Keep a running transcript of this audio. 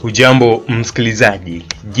Hujambo msikilizaji.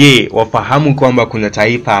 Je, wafahamu kwamba kuna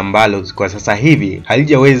taifa ambalo kwa sasa hivi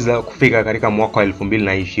halijaweza kufika katika mwaka wa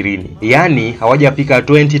 2020? Yaani hawajafika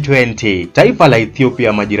 2020. Taifa la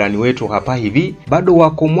Ethiopia, majirani wetu hapa hivi, bado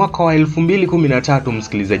wako mwaka wa 2013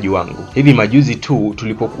 msikilizaji wangu. Hivi majuzi tu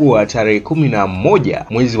tulipokuwa tarehe 11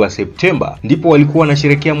 mwezi wa Septemba ndipo walikuwa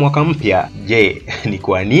wanasherehekea mwaka mpya. Je, ni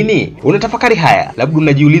kwa nini? Unatafakari haya? Labda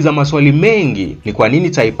unajiuliza maswali mengi. Ni kwa nini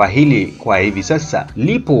taifa hili kwa hivi sasa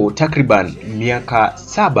lipo takriban miaka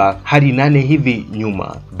 7 hadi 8 hivi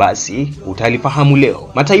nyuma? Basi utalifahamu leo.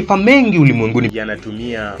 Mataifa mengi ulimwenguni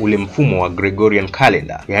yanatumia ule mfumo wa Gregorian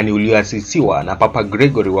calendar, yani ulioasisiwa na Papa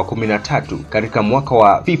Gregory wa 13 katika mwaka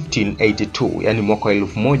wa 1582, yani mwaka wa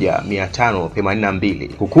 1582.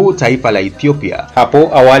 Huku taifa la Ethiopia,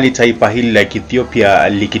 hapo awali taifa hili la Ethiopia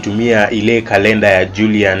likitumia ile kalenda ya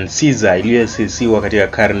Julian Caesar iliyoasisiwa katika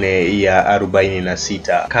karne ya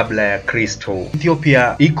 46 kabla ya Kristo.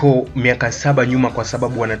 Ethiopia iko miaka 7 nyuma kwa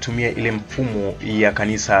sababu wanatumia ile mfumo ya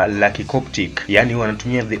kanisa la Kikoptic, yani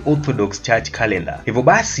wanatumia the Orthodox Church calendar. Hivyo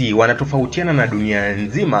basi wanatofautiana na dunia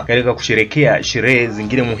nzima katika kusherekea sherehe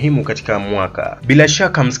zingine muhimu katika mwaka. Bila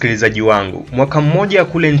shaka msikilizaji wangu, mwaka mmoja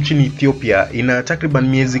kule nchini Ethiopia ina takriban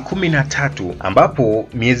miezi 13, ambapo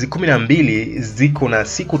miezi 12 ziko na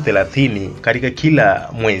siku 30 katika kila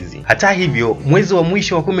mwezi. Hata hivyo, mwezi wa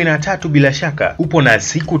mwisho wa 13 bila shaka upo na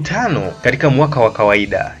siku 5 katika mwaka wa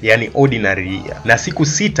kawaida, yani ordinary year, na siku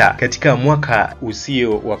 6 katika mwaka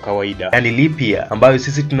usio wa kawaida, yani leap year, ambayo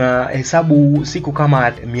sisi tunahesabu siku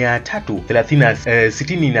kama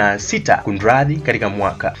 366 kunradhi katika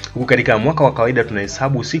mwaka. Huku katika mwaka wa kawaida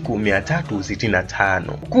tunahesabu siku 365.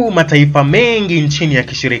 Huku mataifa mengi nchini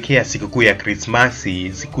yakisherehekea sikukuu ya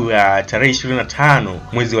Krismasi, siku ya tarehe 25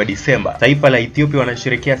 mwezi wa Disemba. Taifa la Ethiopia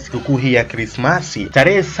wanasherehekea sikukuu hii ya Krismasi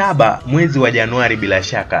tarehe 7 mwezi wa Januari. Bila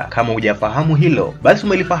shaka kama hujafahamu hilo, basi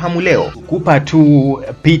umelifahamu leo. Kupa tu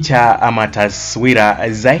picha ama taswira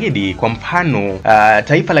zaidi, kwa mfano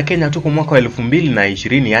taifa la Kenya tuko mwaka wa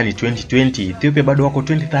 2020, yani 2020. Ethiopia bado wako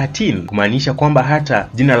 2013, kumaanisha kwamba hata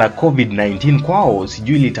jina la COVID-19 kwao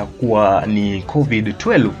sijui litakuwa ni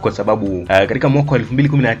COVID-12, kwa sababu katika mwaka wa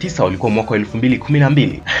 2019 walikuwa mwaka wa 2012.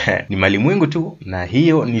 Ni malimwengu tu, na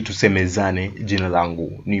hiyo ni tusemezane. Jina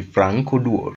langu ni Franco Duo.